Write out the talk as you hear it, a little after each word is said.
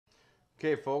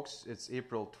Okay, folks, it's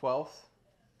April 12th,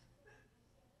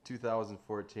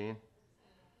 2014.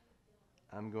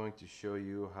 I'm going to show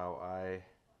you how I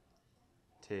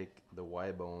take the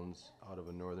Y bones out of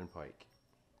a northern pike.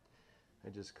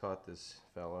 I just caught this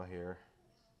fella here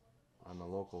on the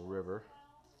local river,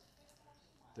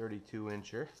 32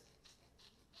 incher.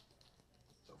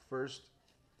 So first,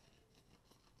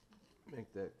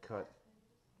 make that cut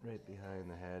right behind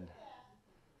the head.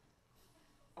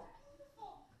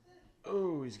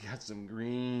 Oh, he's got some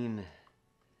greenies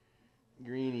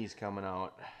coming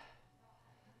out.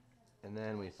 And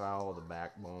then we follow the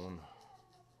backbone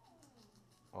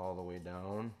all the way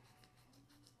down.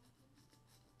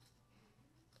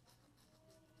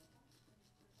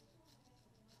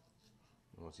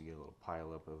 Once you get a little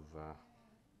pile up of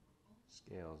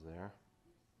scales there.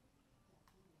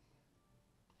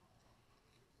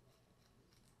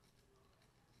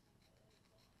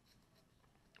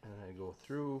 And I go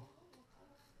through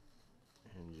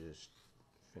and just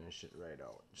finish it right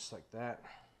out, just like that.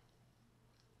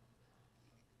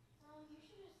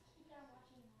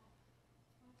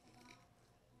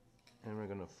 And we're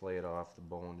gonna flay it off the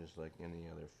bone just like any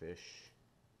other fish.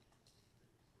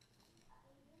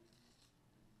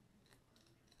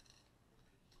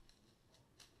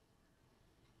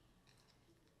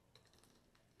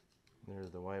 There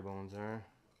the Y bones are.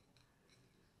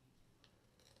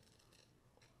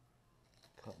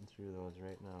 Cutting through those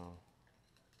right now.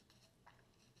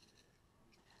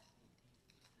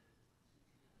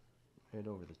 Right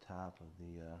over the top of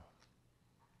the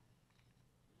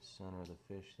center of the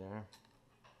fish there.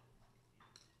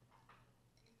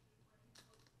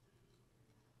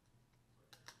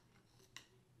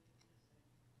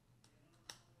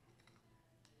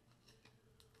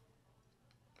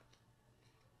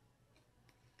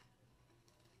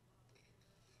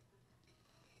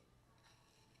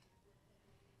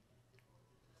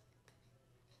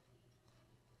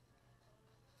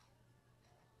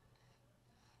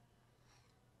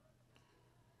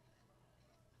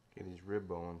 Okay, these rib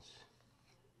bones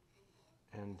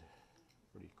end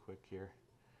pretty quick here,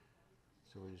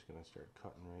 so we're just gonna start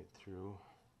cutting right through.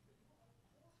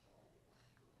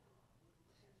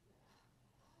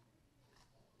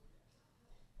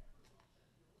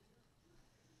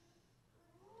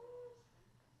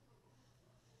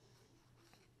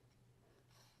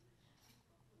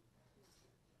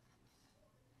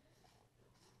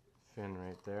 Fin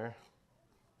right there.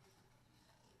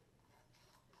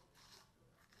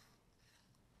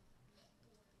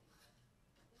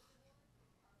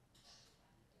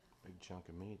 Big chunk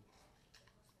of meat.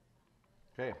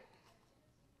 Okay,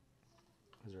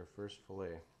 this is our first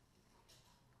fillet.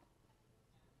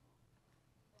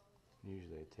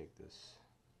 Usually I take this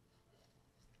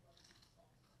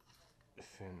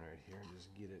fin right here and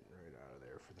just get it right out of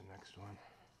there for the next one.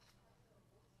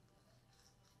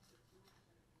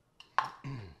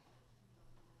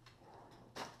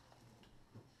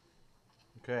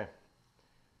 Okay,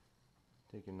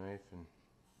 take a knife and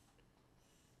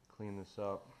clean this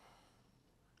up.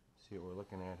 See what we're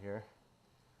looking at here.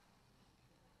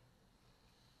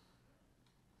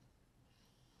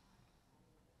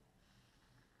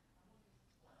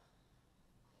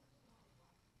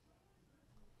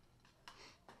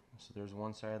 So there's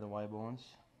one side of the Y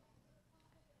bones,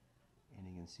 and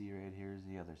you can see right here is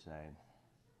the other side.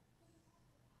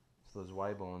 So those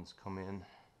Y bones come in and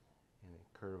they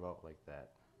curve out like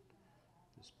that.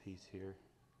 This piece here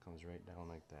comes right down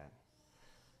like that.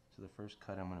 So the first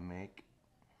cut I'm going to make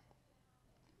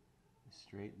is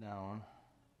straight down.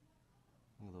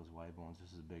 Look at those Y bones.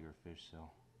 This is a bigger fish, so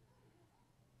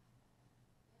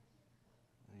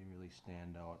they really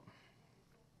stand out.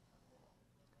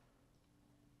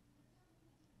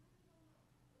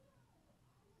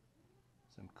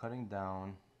 So I'm cutting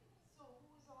down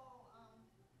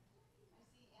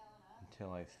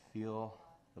until I feel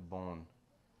the bone.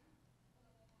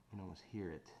 You can almost hear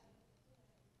it.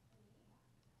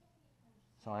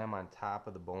 So I am on top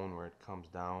of the bone where it comes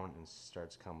down and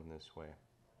starts coming this way.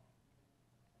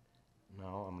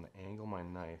 Now I'm going to angle my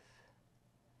knife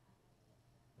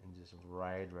and just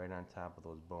ride right on top of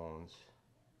those bones.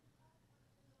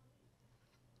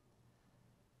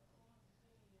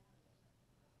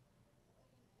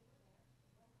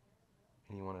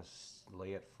 And you want to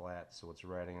lay it flat so it's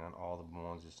riding on all the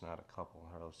bones, just not a couple,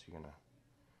 or else you're going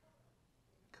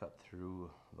to cut through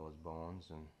those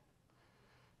bones and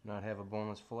not have a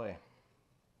boneless fillet.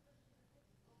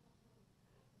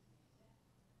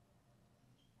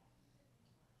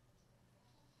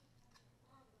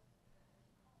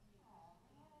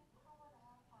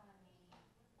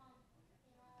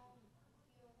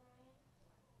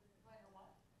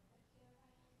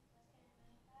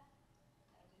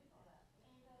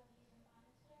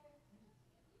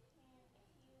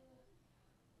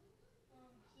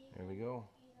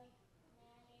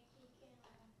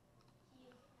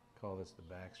 call this the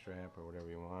back strap or whatever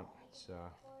you want. It's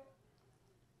a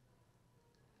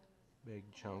big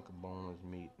chunk of boneless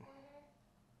meat.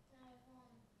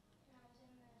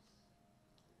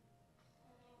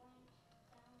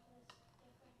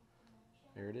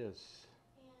 There it is.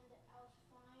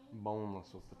 Boneless.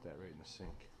 We'll put that right in the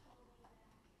sink.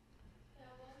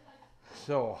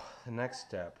 So the next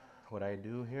step, what I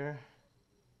do here,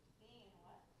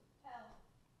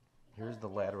 here's the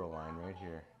lateral line right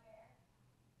here.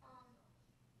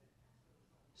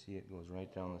 See, it goes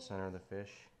right down the center of the fish.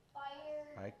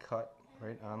 I cut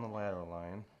right on the lateral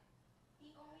line.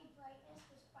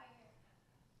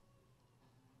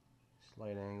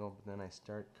 Slight angle, but then I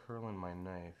start curling my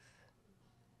knife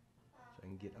so I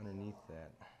can get underneath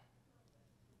that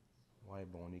Y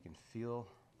bone. You can feel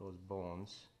those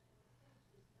bones.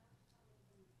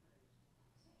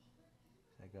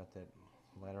 I got that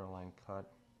lateral line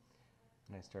cut,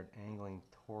 and I start angling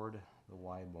toward the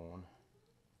Y bone.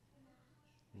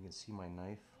 You can see my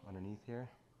knife underneath here,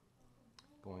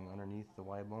 going underneath the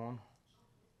Y bone.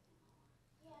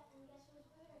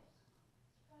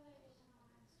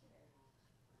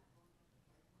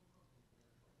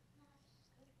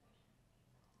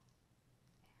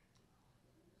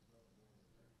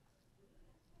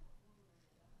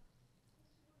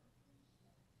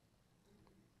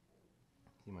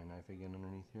 See my knife again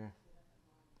underneath here?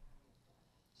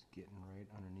 It's getting right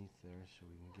underneath there so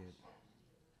we can get,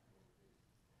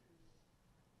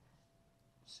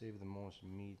 save the most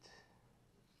meat.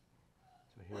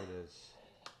 So here it is.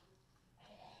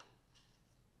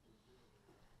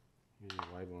 Here's the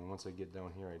Y bone. Once I get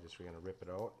down here, we're going to rip it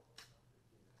out.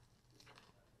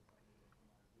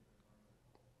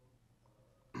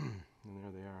 And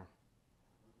there they are.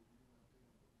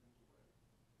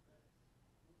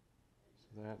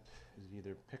 So that is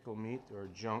either pickle meat or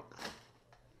junk.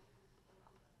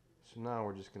 So now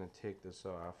we're just going to take this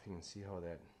off. You can see how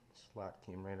that slot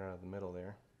came right out of the middle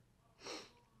there.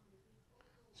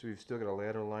 So we've still got a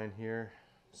lateral line here.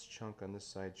 This chunk on this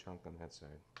side, chunk on that side.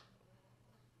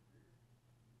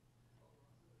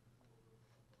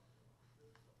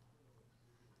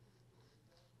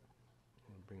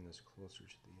 I'll bring this closer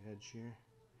to the edge here.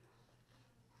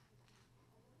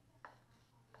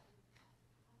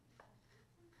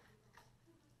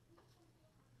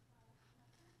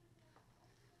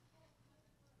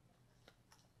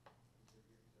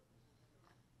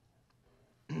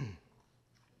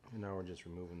 And now we're just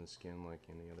removing the skin like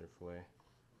any other fillet.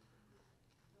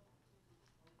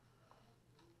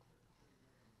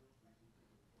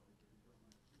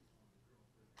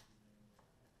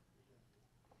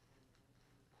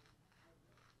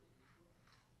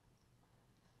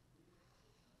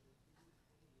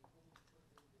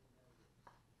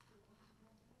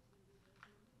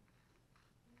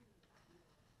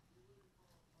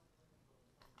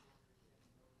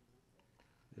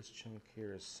 This chunk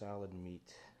here is solid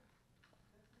meat.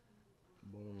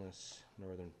 Boneless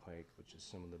northern pike, which is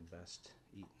some of the best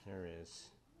eating there is.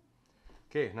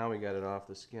 Okay, now we got it off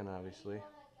the skin, obviously.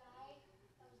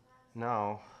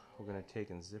 Now we're going to take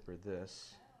and zipper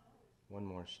this one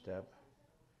more step.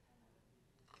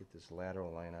 Get this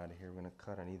lateral line out of here. We're going to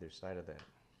cut on either side of that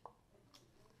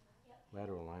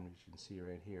lateral line, which you can see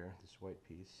right here, this white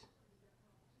piece.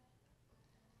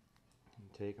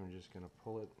 And take and we're just going to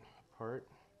pull it apart.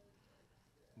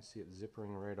 You see it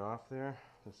zippering right off there.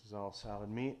 This is all solid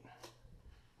meat.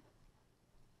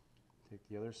 Take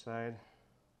the other side.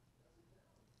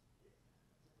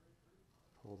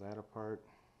 Pull that apart.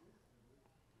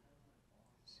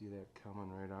 See that coming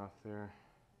right off there.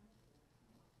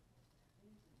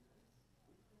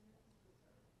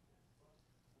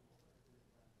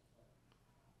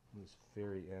 This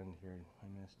very end here,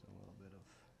 I missed a little bit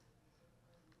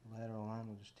of lateral line.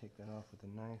 We'll just take that off with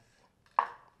a knife.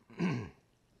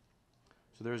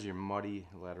 So there's your muddy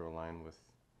lateral line with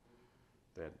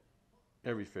that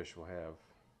every fish will have.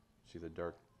 See the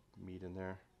dark meat in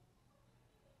there?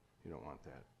 You don't want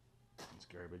that. It's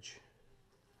garbage.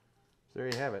 So there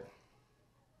you have it.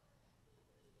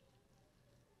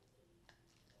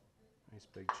 Nice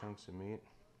big chunks of meat.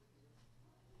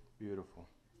 Beautiful.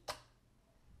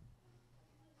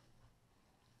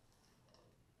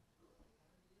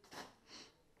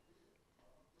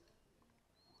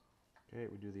 Okay,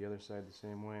 we do the other side the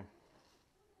same way.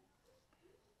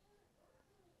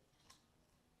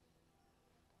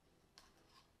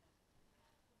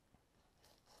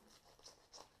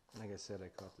 Like I said, I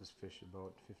caught this fish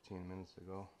about 15 minutes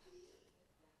ago.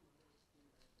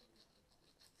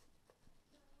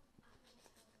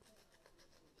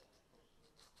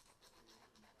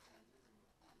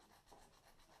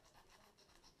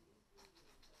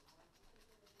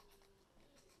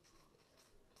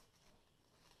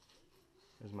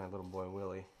 There's my little boy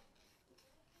Willie.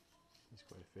 He's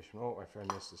quite a fisherman. Oh,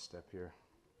 I missed a step here.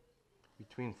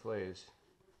 Between fillets,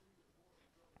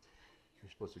 you're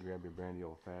supposed to grab your brandy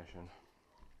old fashioned.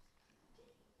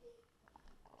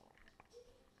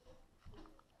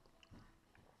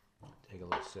 Take a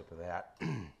little sip of that.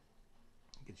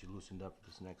 Get you loosened up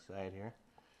for this next side here.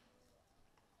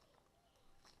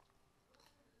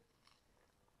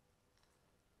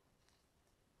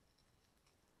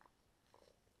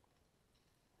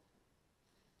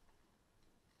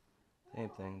 Same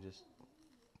thing, just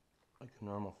like a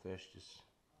normal fish, just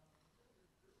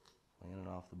laying it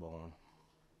off the bone.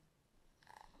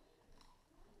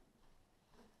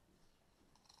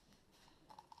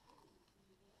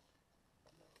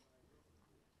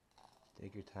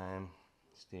 Take your time,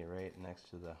 stay right next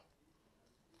to the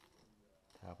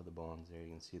top of the bones there.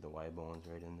 You can see the Y bones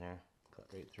right in there. Cut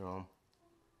right through them.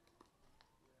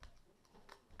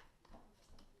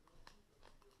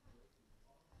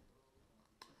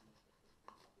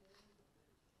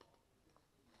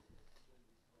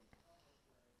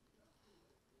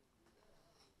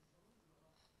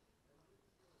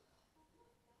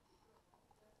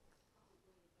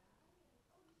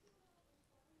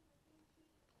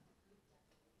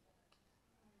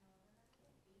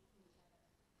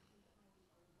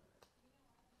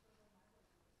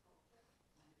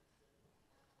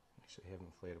 Actually, I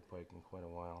haven't filleted pike in quite a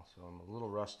while, so I'm a little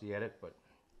rusty at it, but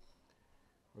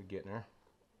we're getting there.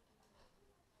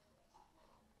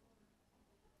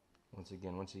 Once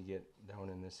again, once you get down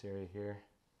in this area here,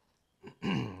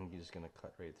 you're just going to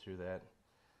cut right through that.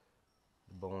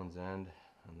 The bones end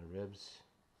on the ribs.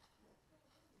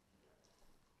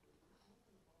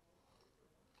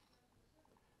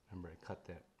 Remember, I cut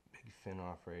that big fin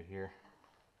off right here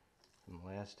from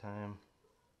last time.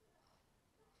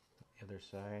 The other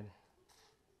side.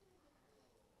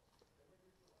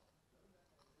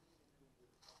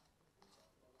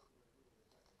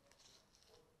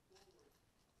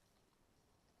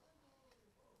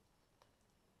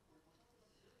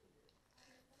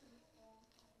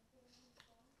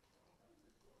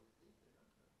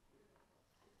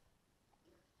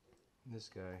 This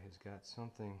guy has got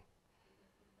something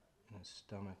in his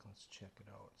stomach. Let's check it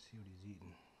out, see what he's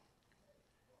eating.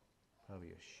 Probably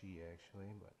a she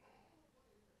actually, but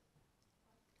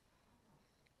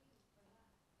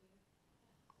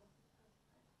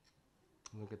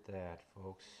look at that,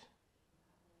 folks.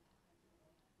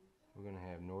 We're gonna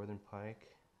have northern pike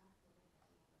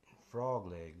and frog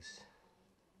legs.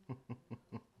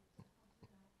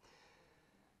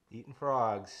 Eating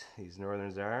frogs, these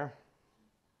northerns are.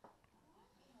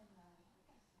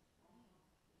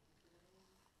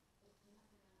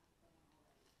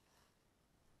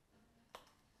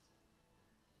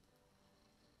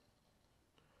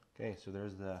 Okay, so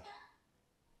there's the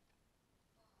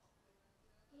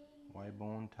Y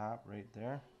bone top right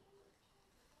there.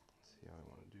 Let's see how I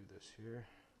want to do this here.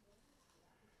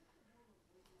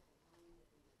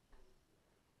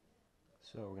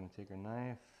 So we're going to take our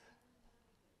knife,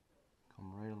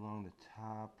 come right along the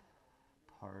top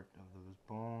part of those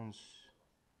bones.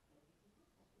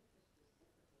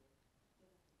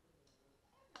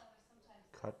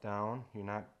 Cut down. You're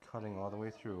not cutting all the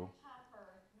way through.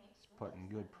 Just putting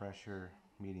good pressure,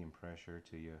 medium pressure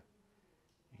till you're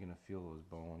going to feel those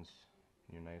bones.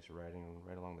 Your knife's riding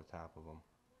right along the top of them.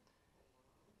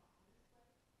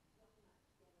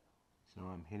 So now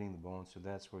I'm hitting the bone, so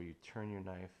that's where you turn your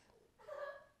knife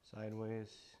sideways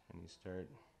and you start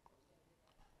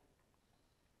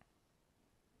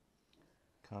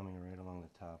coming right along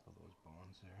the top of those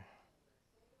bones there.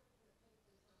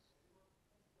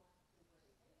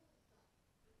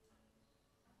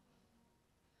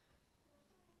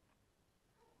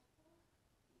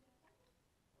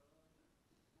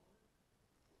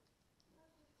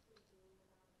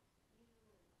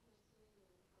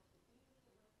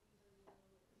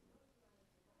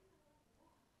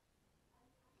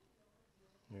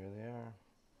 There they are.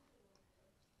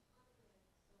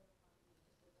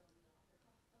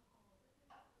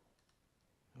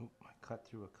 Oh, I cut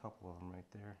through a couple of them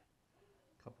right there.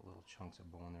 A couple little chunks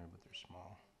of bone there, but they're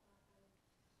small.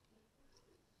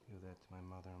 Give that to my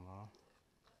mother-in-law.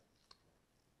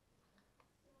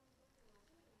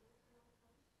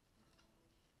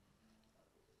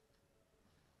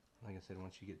 Like I said,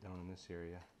 once you get down in this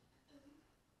area,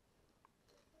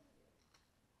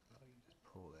 you just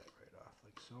pull that right off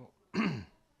like so.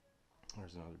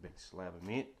 There's another big slab of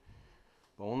meat.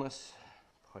 Boneless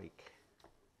pike.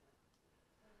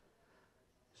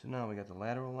 So now we got the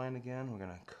lateral line again. We're going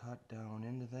to cut down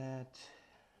into that,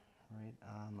 right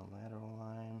on the lateral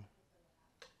line.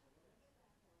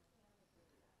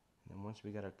 And then once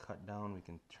we got it cut down, we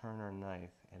can turn our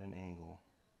knife at an angle,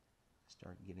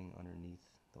 start getting underneath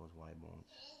those Y bones.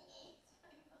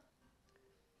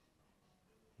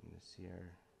 You can see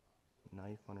our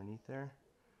knife underneath there.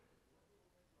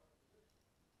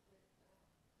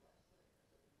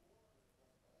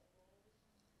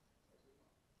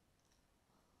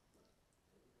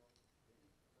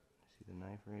 See the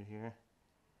knife right here?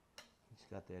 It's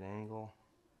got that angle.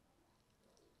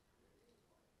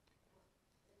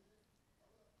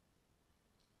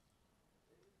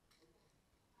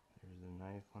 There's the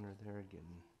knife under there,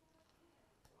 getting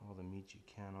all the meat you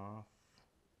can off.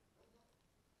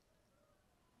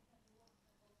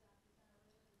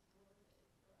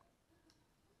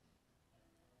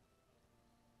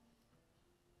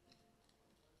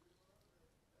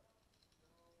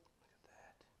 Look at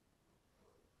that.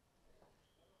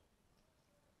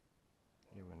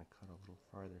 Here we're going to cut a little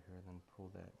farther here, then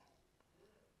pull that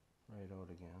right out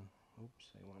again. Oops,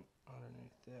 I went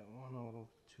underneath that one a little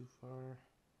too far.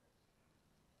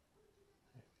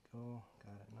 There we go,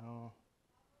 got it now.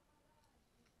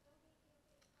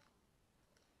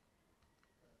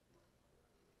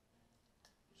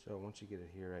 So once you get it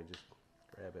here, I just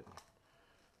grab it and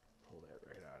pull that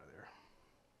right out of there.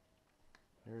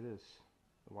 There it is,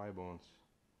 the Y bones.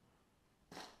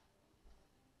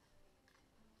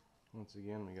 Once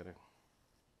again, we got a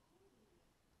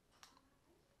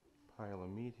pile of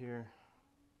meat here.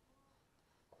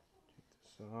 Take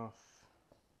this off.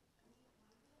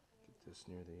 Get this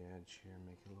near the edge here,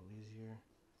 make it a little easier.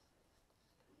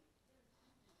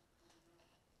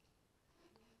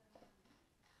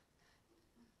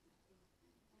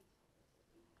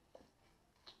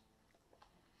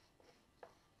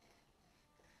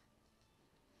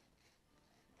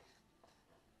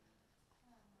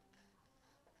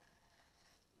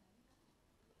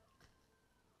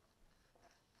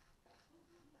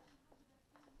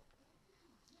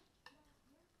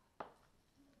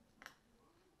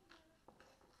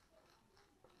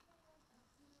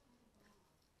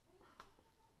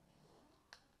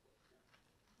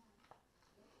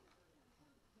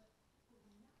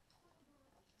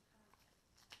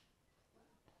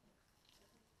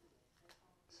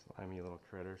 Slimy little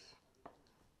critters.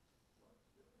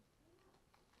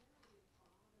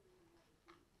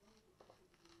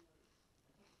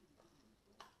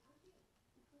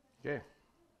 Okay,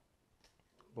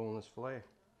 boneless fillet.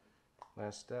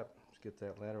 Last step, let's get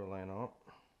that lateral line out.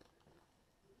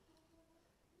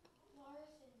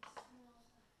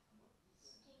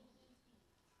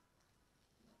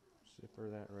 Zipper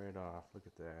that right off, look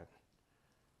at that.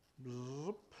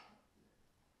 Zoop.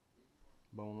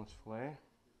 Boneless fillet.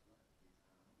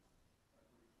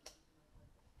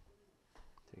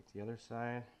 Take the other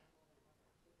side.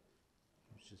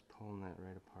 It's just pulling that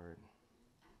right apart.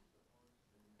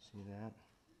 See that?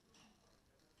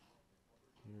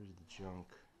 Here's the junk.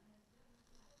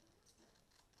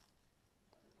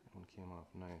 That one came off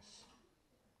nice.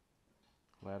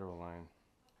 Lateral line.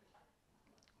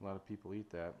 A lot of people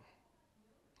eat that.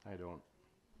 I don't.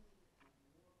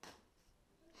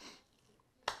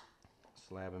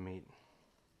 Slab of meat.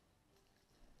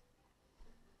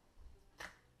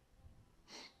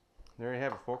 There you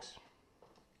have it, folks.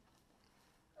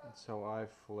 That's how I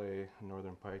fillet a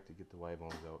northern pike to get the Y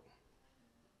bones out.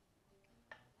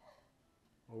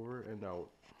 Over and out.